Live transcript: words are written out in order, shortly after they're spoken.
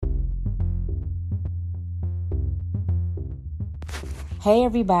Hey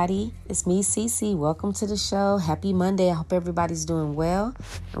everybody, it's me Cece. Welcome to the show. Happy Monday. I hope everybody's doing well.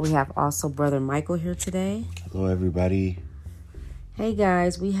 And we have also Brother Michael here today. Hello everybody. Hey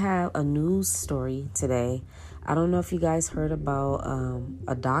guys, we have a news story today. I don't know if you guys heard about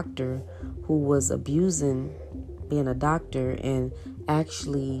a doctor who was abusing being a doctor and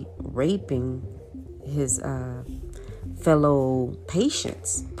actually raping his fellow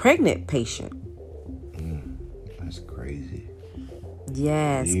patients, pregnant patient. That's crazy.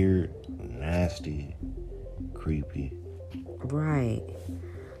 Yes. Weird, nasty, creepy. Right.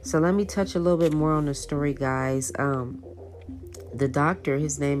 So let me touch a little bit more on the story, guys. The doctor,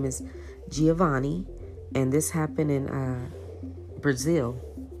 his name is Giovanni, and this happened in Brazil.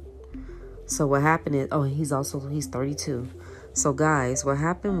 So what happened is, he's 32. So guys, what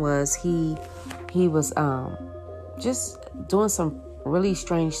happened was he was just doing some really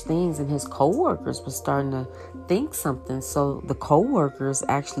strange things, and his coworkers was starting to think something. So the coworkers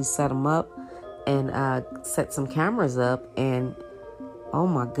actually set him up and set some cameras up, and oh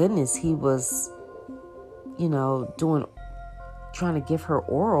my goodness, he was, trying to give her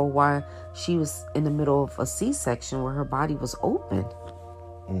oral while she was in the middle of a C-section where her body was open.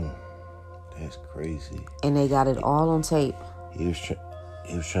 That's crazy. And they got it all on tape. He was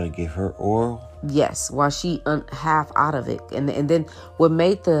trying to give her oral? Yes, while she half out of it. And then what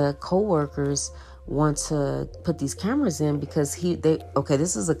made the co-workers want to put these cameras in, because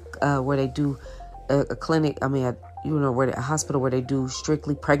this is where they do a clinic, a hospital where they do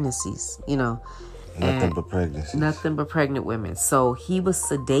strictly pregnancies, Nothing but pregnancies. Nothing but pregnant women. So he was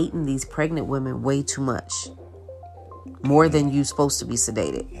sedating these pregnant women way too much. More than you supposed to be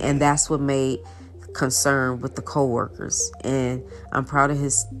sedated. And that's what made concern with the co-workers. And I'm proud of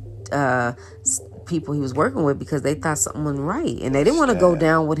his people he was working with, because they thought something wasn't right. And they didn't want to go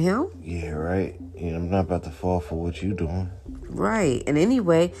down with him. Yeah, right. I'm not about to fall for what you doing. Right. And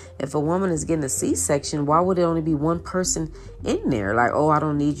anyway, if a woman is getting a C-section, why would it only be one person in there? Like, I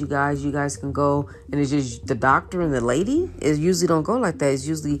don't need you guys. You guys can go. And it's just the doctor and the lady. It usually don't go like that. It's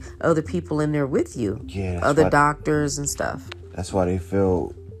usually other people in there with you. Yeah. Other doctors and stuff. That's why they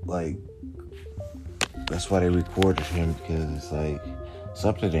feel like, that's why they recorded him, because it's like,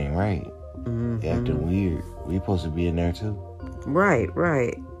 something ain't right. Mm-hmm. Acting weird. We supposed to be in there too. Right.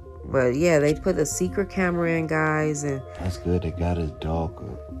 But yeah, they put a secret camera in, guys, and that's good. They got his dog.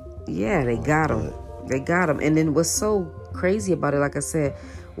 Yeah, they got him. They got him. And then what's so crazy about it, like I said,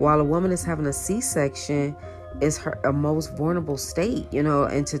 while a woman is having a C-section, is her most vulnerable state,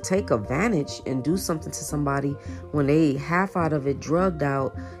 and to take advantage and do something to somebody when they half out of it, drugged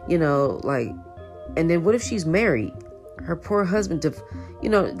out, and then what if she's married? Her poor husband,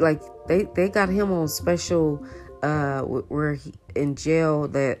 they got him on special, where he in jail,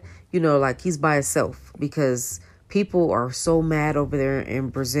 that, he's by himself, because people are so mad over there in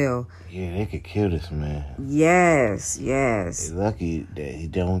Brazil. Yeah, they could kill this man. Yes. They're lucky that he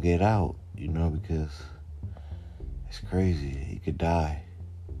don't get out, because it's crazy. He could die.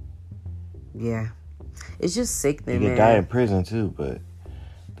 Yeah. It's just sickening, man. He could die in prison too, but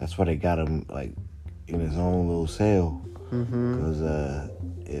that's why they got him, in his own little cell. Because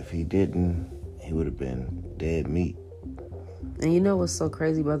if he didn't, he would have been dead meat. And you know what's so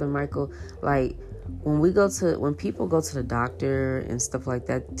crazy, Brother Michael? Like, when people go to the doctor and stuff like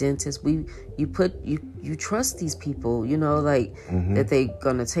that, dentist, you trust these people, that they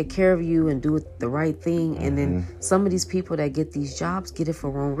gonna take care of you and do the right thing. And then some of these people that get these jobs get it for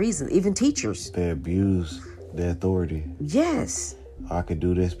wrong reasons. Even teachers. They abuse their authority. Yes. I could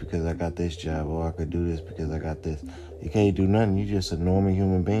do this because I got this job, or I could do this because I got this. You can't do nothing. You're just a normal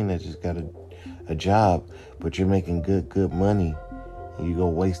human being that just got a job, but you're making good money. And you go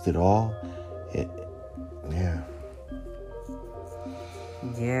waste it all. Yeah.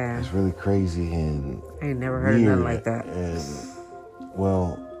 It's really crazy, and I ain't never heard of nothing like that. And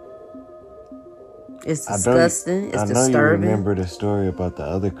it's disgusting. It's disturbing. You remember the story about the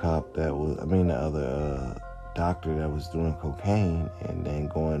other cop the other doctor that was doing cocaine and then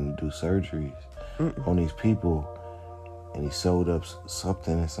going to do surgeries on these people, and he sewed up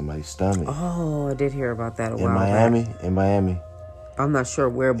something in somebody's stomach. Oh, I did hear about that a while back. In Miami. I'm not sure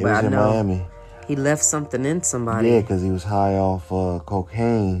where, but I know. Miami. He left something in somebody. Yeah, because he was high off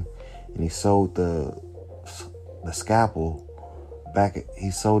cocaine, and he sewed the scalpel back.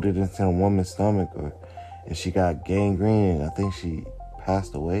 He sewed it into a woman's stomach, and she got gangrene, and I think she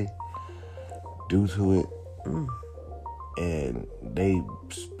passed away due to it. And they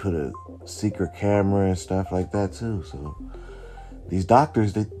put a secret camera and stuff like that too. So these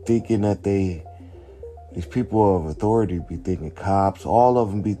doctors, they thinking that these people of authority be thinking, cops, all of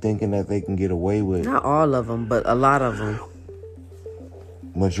them be thinking that they can get away with. Not all of them, but a lot of them.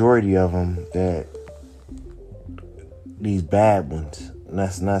 majority of them that these bad ones.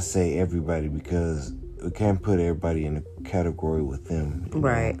 Let's not say everybody, because we can't put everybody in a category with them.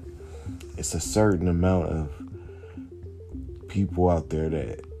 Right. It's a certain amount of people out there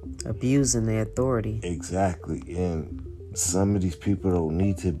that abusing their authority. Exactly. And some of these people don't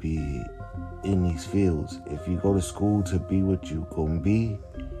need to be in these fields. If you go to school to be what you gonna be,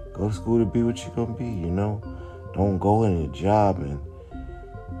 go to school to be what you gonna be, Don't go in a job and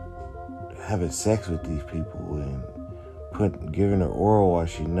having sex with these people and giving her oral while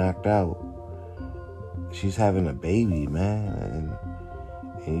she knocked out. She's having a baby, man,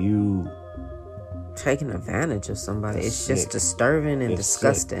 and you taking advantage of somebody. It's sick. Just disturbing and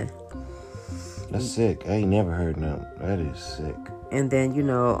disgusting. Sick. That's sick. I ain't never heard nothing. That is sick. And then,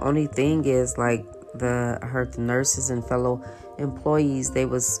 only thing is, like, the nurses and fellow employees, they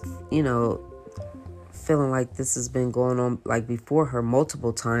was, feeling like this has been going on, like, before her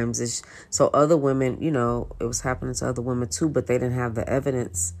multiple times. So other women, it was happening to other women too, but they didn't have the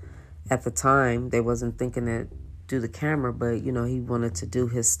evidence at the time. They wasn't thinking to do the camera, but, he wanted to do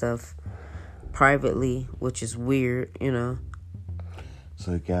his stuff privately, which is weird,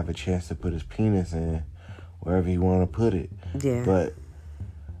 So he can have a chance to put his penis in wherever he want to put it. Yeah. But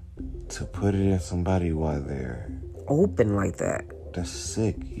to put it in somebody while they're open like that, that's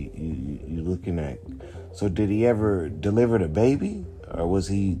sick. You looking at. So did he ever deliver the baby, or was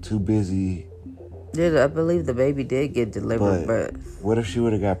he too busy? I believe the baby did get delivered, but what if she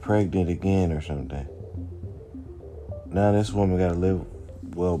would have got pregnant again or something? Now this woman got to live.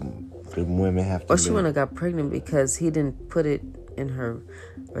 Well, the women have to. Well, she wouldn't have got pregnant because he didn't put it in her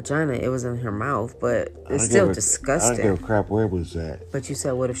vagina. It was in her mouth, but it's still disgusting. I don't give a crap where it was at. But you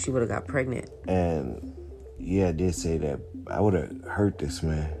said, what if she would have got pregnant? And yeah, I did say that. I would have hurt this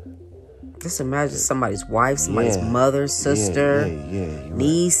man. Just imagine somebody's wife, somebody's mother, sister,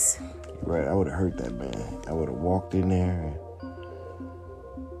 niece. Right, I would have hurt that man. I would have walked in there. And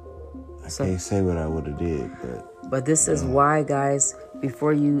I can't say what I would have did, but this is why, guys,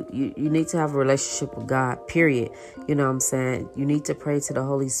 before you need to have a relationship with God, period. You know what I'm saying? You need to pray to the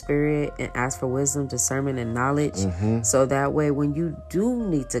Holy Spirit and ask for wisdom, discernment, and knowledge. Mm-hmm. So that way, when you do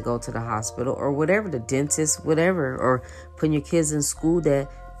need to go to the hospital or whatever, the dentist, whatever, or putting your kids in school, that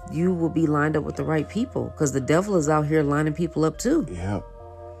you will be lined up with the right people. Because the devil is out here lining people up too. Yep.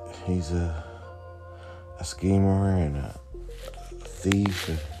 He's a schemer and a thief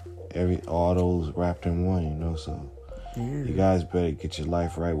and all those wrapped in one, so you guys better get your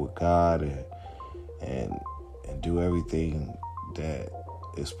life right with God and do everything that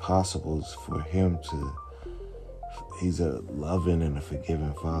is possible for him to. He's a loving and a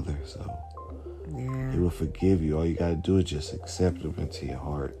forgiving Father, so he will forgive you. All you gotta do is just accept him into your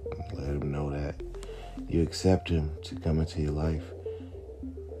heart and let him know that you accept him to come into your life.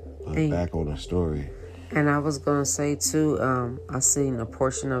 But back on the story. And I was going to say, too, I seen a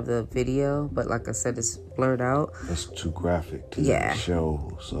portion of the video, but like I said, it's blurred out. It's too graphic to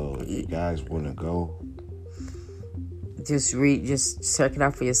show. So if you guys want to go, just check it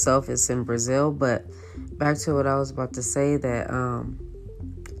out for yourself. It's in Brazil. But back to what I was about to say, that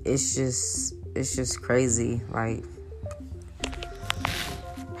it's just crazy. Like,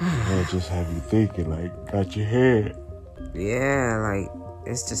 it just have you thinking, like, got your head. Yeah, like,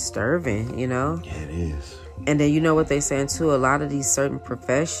 it's disturbing, Yeah, it is. And then you know what they're saying too, a lot of these certain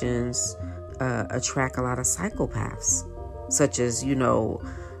professions attract a lot of psychopaths, such as,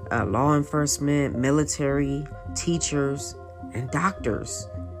 law enforcement, military, teachers, and doctors,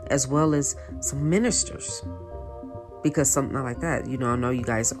 as well as some ministers. Because something like that, I know you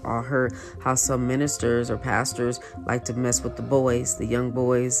guys all heard how some ministers or pastors like to mess with the boys, the young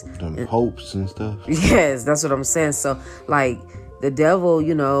boys. Them popes and stuff. Yes, that's what I'm saying. So, like, the devil,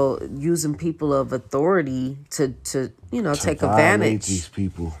 using people of authority to take advantage. These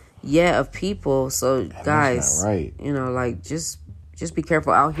people. Yeah, of people. So, and guys, that's not right. Like, just be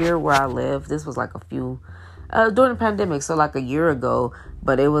careful. Out here where I live, this was like a few, during the pandemic, so like a year ago,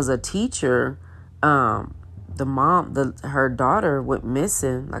 but it was a teacher, the mom, her daughter went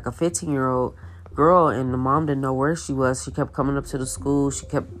missing, like a 15-year-old girl, and the mom didn't know where she was. She kept coming up to the school. She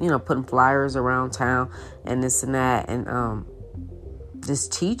kept, putting flyers around town and this and that. And this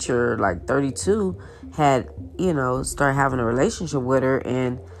teacher, like 32, had, started having a relationship with her,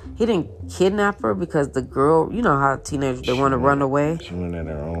 and he didn't kidnap her because the girl, how teenagers, they want to run away. She went at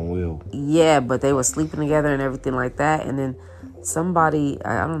her own will. Yeah, but they were sleeping together and everything like that. And then somebody,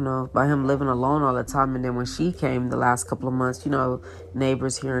 I don't know, by him living alone all the time. And then when she came the last couple of months,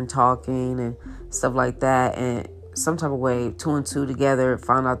 neighbors hearing talking and stuff like that. And some type of way, 2 and 2 together,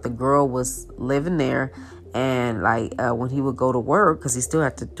 found out the girl was living there. And like when he would go to work, because he still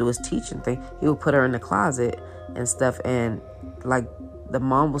had to do his teaching thing, he would put her in the closet and stuff. And like the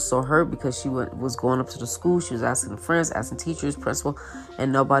mom was so hurt because she was going up to the school. She was asking friends, asking teachers, principal,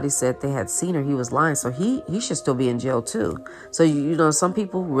 and nobody said they had seen her. He was lying. So he should still be in jail too. So, you know, some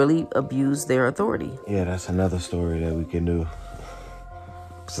people really abuse their authority. Yeah, that's another story that we can do.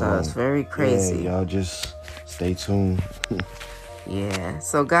 So it's very crazy. Yeah, y'all just stay tuned. Yeah.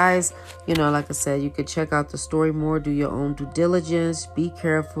 So guys, you know, like I said, you could check out the story more, do your own due diligence, be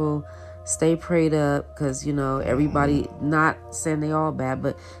careful, stay prayed up, because, you know, everybody, not saying they all bad,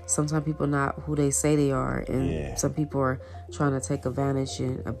 but sometimes people not who they say they are, and some people are trying to take advantage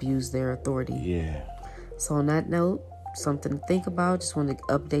and abuse their authority. Yeah. So on that note, something to think about. Just want to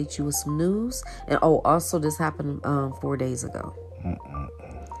update you with some news. And also this happened 4 days ago.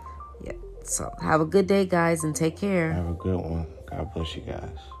 Yeah. So have a good day, guys, and take care. Have a good one. God bless you guys.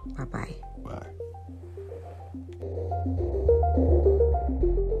 Bye-bye. Bye.